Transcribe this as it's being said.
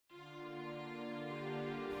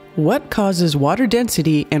What causes water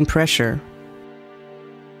density and pressure?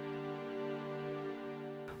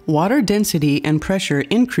 Water density and pressure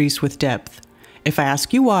increase with depth. If I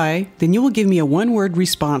ask you why, then you will give me a one-word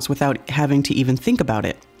response without having to even think about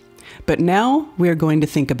it. But now we are going to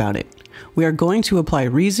think about it. We are going to apply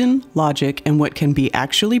reason, logic, and what can be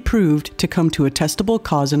actually proved to come to a testable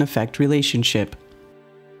cause and effect relationship.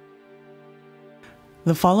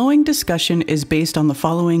 The following discussion is based on the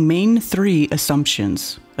following main three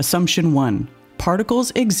assumptions. Assumption 1.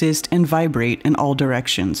 Particles exist and vibrate in all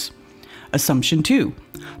directions. Assumption 2.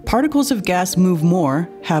 Particles of gas move more,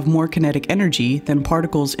 have more kinetic energy than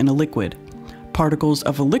particles in a liquid. Particles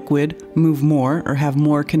of a liquid move more or have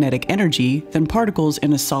more kinetic energy than particles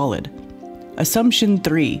in a solid. Assumption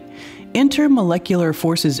 3. Intermolecular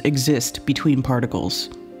forces exist between particles.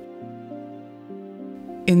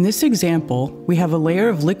 In this example, we have a layer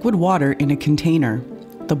of liquid water in a container.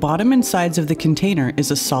 The bottom and sides of the container is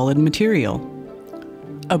a solid material.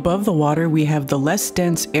 Above the water, we have the less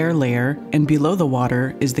dense air layer, and below the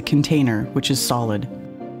water is the container, which is solid.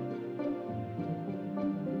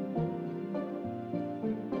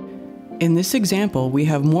 In this example, we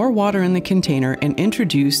have more water in the container and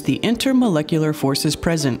introduce the intermolecular forces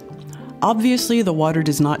present. Obviously, the water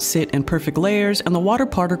does not sit in perfect layers, and the water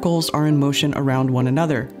particles are in motion around one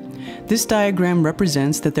another. This diagram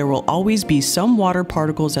represents that there will always be some water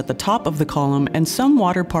particles at the top of the column and some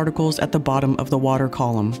water particles at the bottom of the water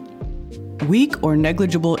column. Weak or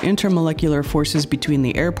negligible intermolecular forces between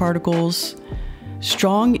the air particles,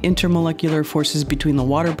 strong intermolecular forces between the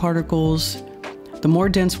water particles, the more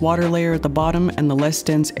dense water layer at the bottom and the less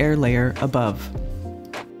dense air layer above.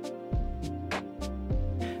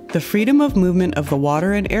 The freedom of movement of the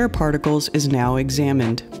water and air particles is now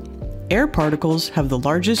examined. Air particles have the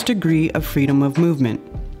largest degree of freedom of movement.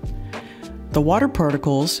 The water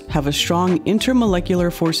particles have a strong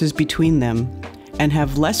intermolecular forces between them and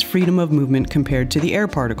have less freedom of movement compared to the air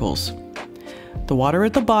particles. The water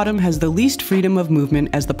at the bottom has the least freedom of movement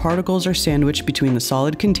as the particles are sandwiched between the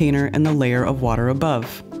solid container and the layer of water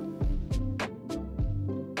above.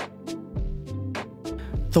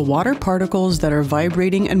 The water particles that are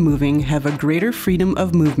vibrating and moving have a greater freedom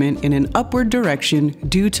of movement in an upward direction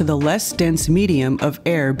due to the less dense medium of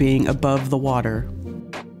air being above the water.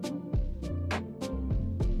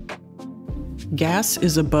 Gas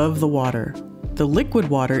is above the water. The liquid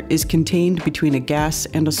water is contained between a gas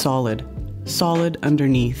and a solid. Solid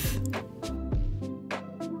underneath.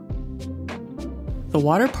 The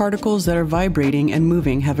water particles that are vibrating and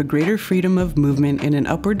moving have a greater freedom of movement in an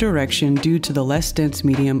upward direction due to the less dense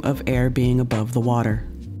medium of air being above the water.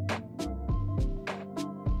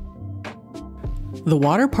 The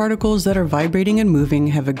water particles that are vibrating and moving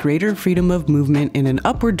have a greater freedom of movement in an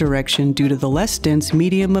upward direction due to the less dense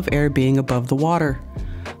medium of air being above the water.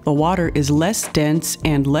 The water is less dense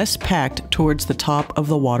and less packed towards the top of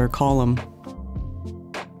the water column.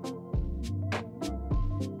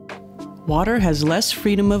 Water has less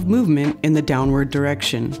freedom of movement in the downward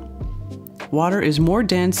direction. Water is more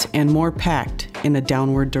dense and more packed in a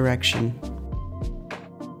downward direction.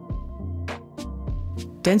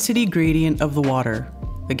 Density gradient of the water.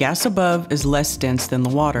 The gas above is less dense than the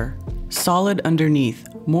water. Solid underneath,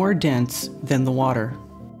 more dense than the water.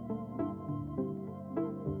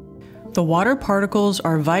 The water particles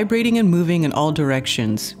are vibrating and moving in all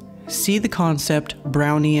directions. See the concept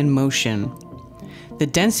Brownian motion. The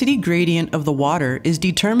density gradient of the water is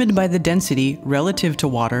determined by the density relative to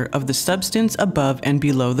water of the substance above and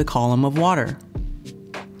below the column of water,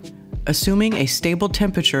 assuming a stable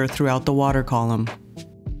temperature throughout the water column.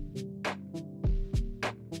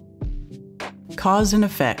 Cause and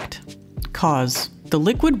effect. Cause. The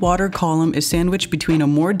liquid water column is sandwiched between a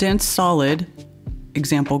more dense solid,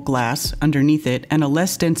 example glass, underneath it, and a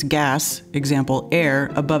less dense gas, example air,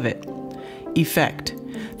 above it. Effect.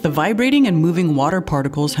 The vibrating and moving water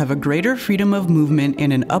particles have a greater freedom of movement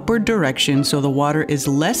in an upward direction, so the water is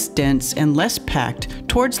less dense and less packed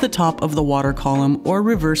towards the top of the water column, or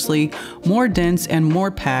reversely, more dense and more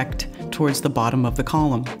packed towards the bottom of the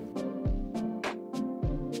column.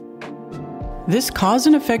 This cause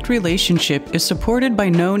and effect relationship is supported by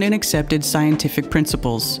known and accepted scientific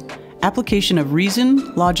principles. Application of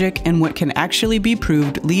reason, logic, and what can actually be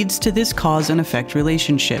proved leads to this cause and effect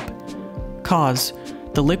relationship. Cause.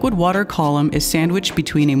 The liquid water column is sandwiched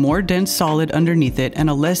between a more dense solid underneath it and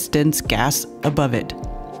a less dense gas above it.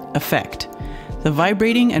 Effect. The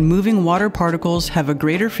vibrating and moving water particles have a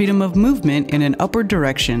greater freedom of movement in an upward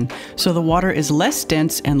direction, so the water is less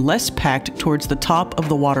dense and less packed towards the top of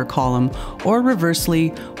the water column, or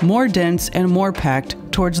reversely, more dense and more packed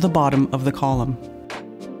towards the bottom of the column.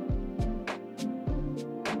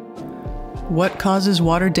 What causes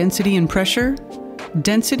water density and pressure?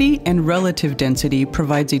 Density and relative density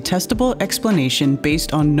provides a testable explanation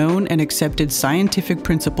based on known and accepted scientific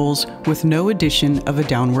principles with no addition of a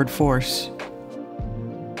downward force.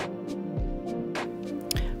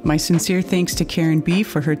 My sincere thanks to Karen B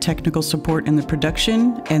for her technical support in the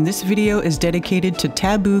production, and this video is dedicated to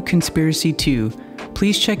Taboo Conspiracy 2.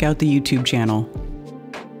 Please check out the YouTube channel.